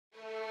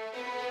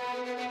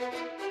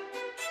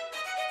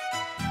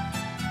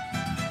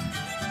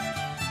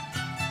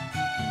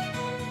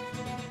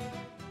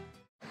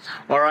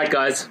Alright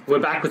guys, we're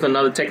back with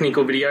another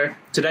technical video.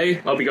 Today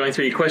I'll be going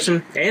through your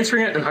question,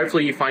 answering it, and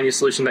hopefully you find your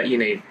solution that you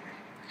need.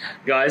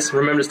 Guys,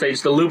 remember to stay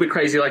just a little bit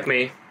crazy like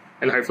me,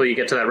 and hopefully you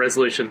get to that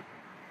resolution.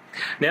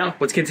 Now,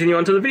 let's continue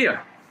on to the video.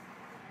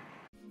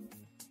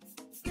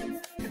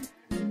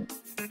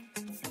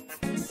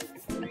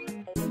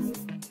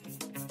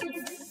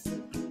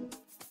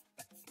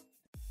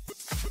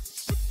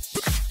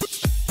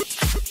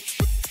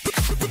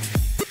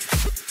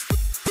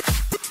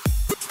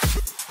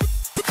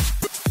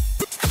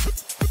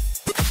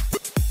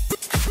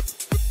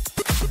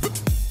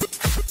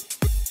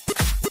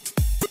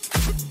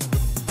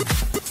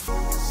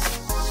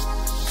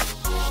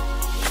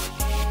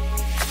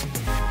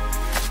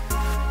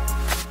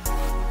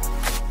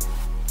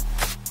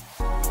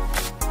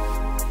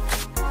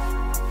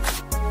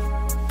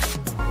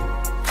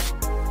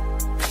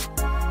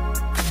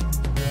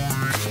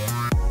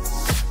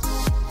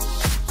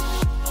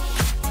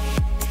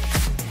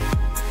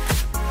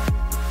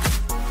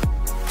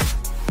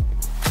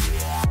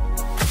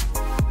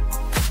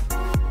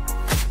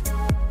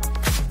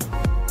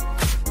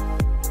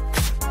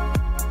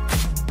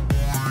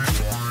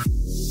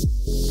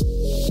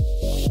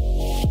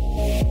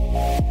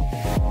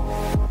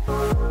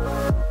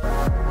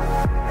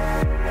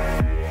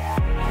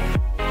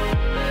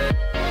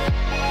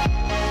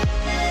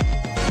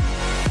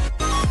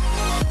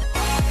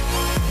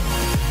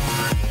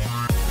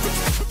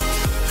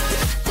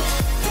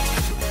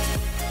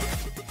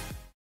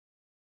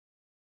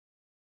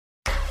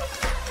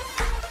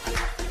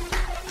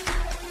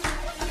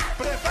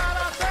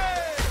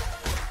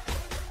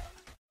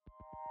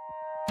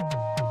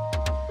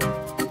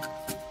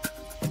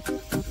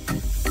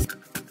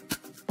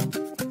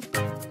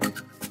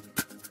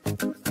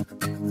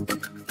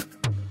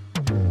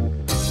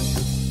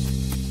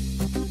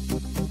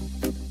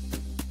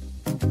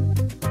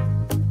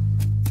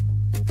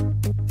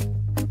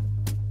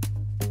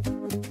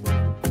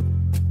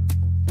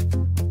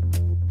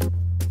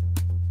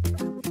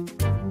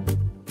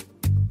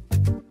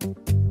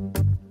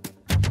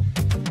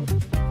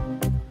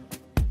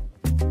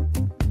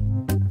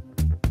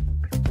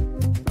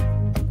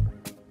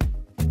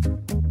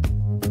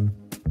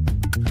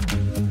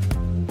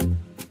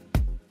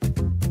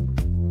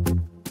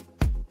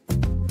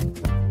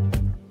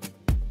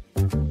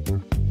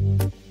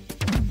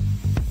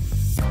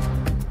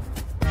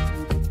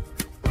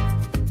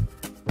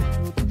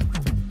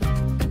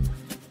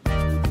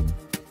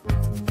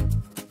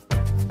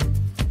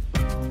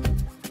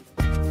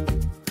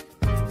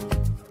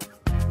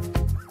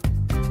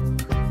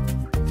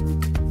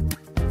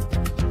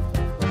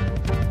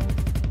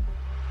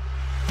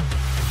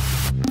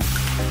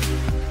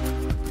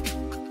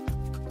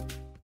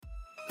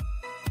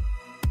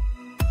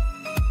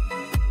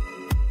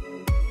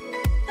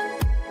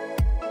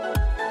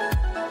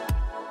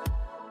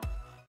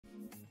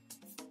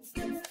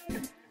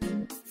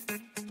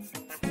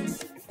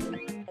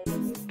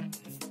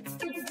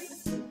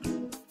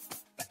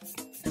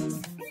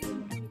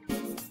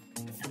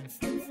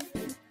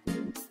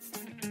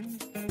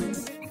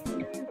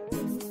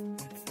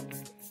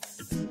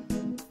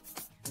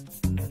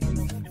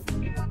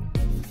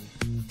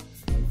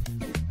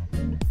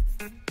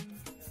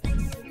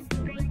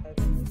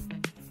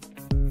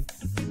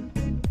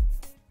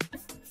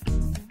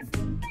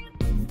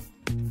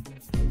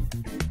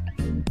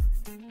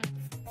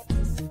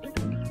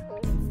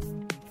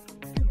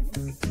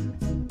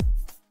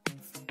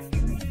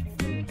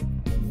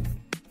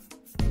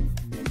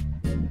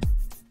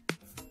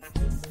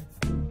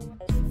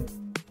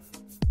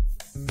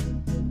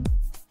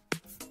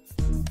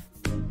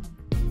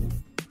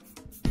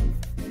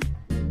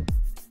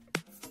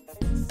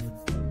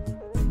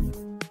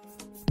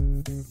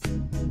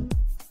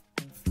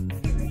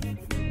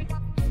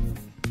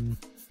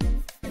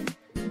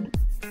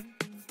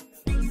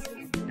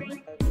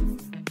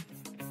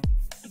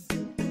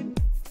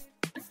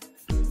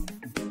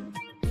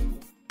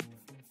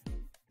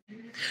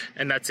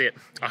 And that's it.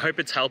 I hope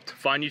it's helped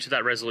find you to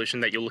that resolution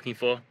that you're looking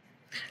for.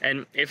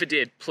 And if it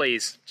did,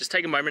 please just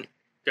take a moment,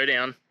 go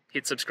down,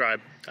 hit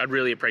subscribe. I'd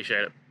really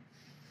appreciate it.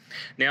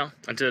 Now,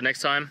 until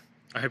next time,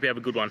 I hope you have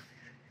a good one.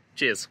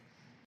 Cheers.